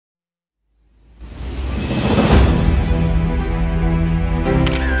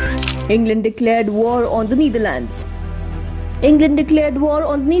England declared war on the Netherlands. England declared war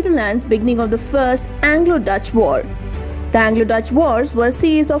on the Netherlands beginning of the First Anglo-Dutch War. The Anglo-Dutch Wars were a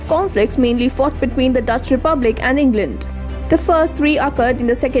series of conflicts mainly fought between the Dutch Republic and England. The first three occurred in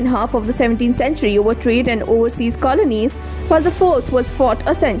the second half of the 17th century over trade and overseas colonies, while the fourth was fought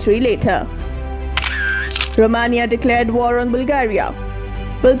a century later. Romania declared war on Bulgaria.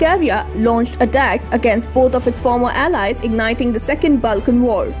 Bulgaria launched attacks against both of its former allies, igniting the Second Balkan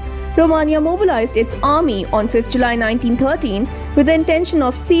War. Romania mobilized its army on 5 July 1913 with the intention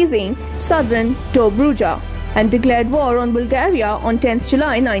of seizing Southern Dobruja and declared war on Bulgaria on 10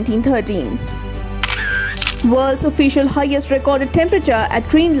 July 1913. World's official highest recorded temperature at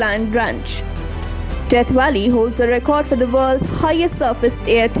Greenland Ranch. Death Valley holds the record for the world's highest surface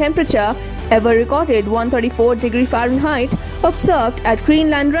air temperature ever recorded, 134 degrees Fahrenheit, observed at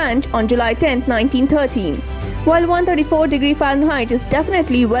Greenland Ranch on July 10, 1913. While 134 degrees Fahrenheit is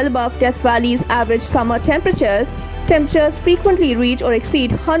definitely well above Death Valley's average summer temperatures, temperatures frequently reach or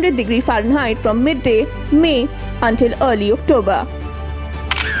exceed 100 degrees Fahrenheit from midday May until early October.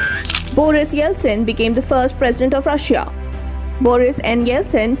 Boris Yeltsin became the first president of Russia. Boris N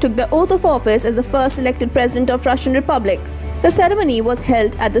Yeltsin took the oath of office as the first elected president of Russian Republic. The ceremony was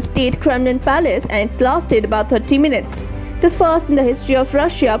held at the State Kremlin Palace and it lasted about 30 minutes, the first in the history of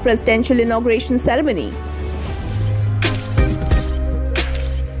Russia presidential inauguration ceremony.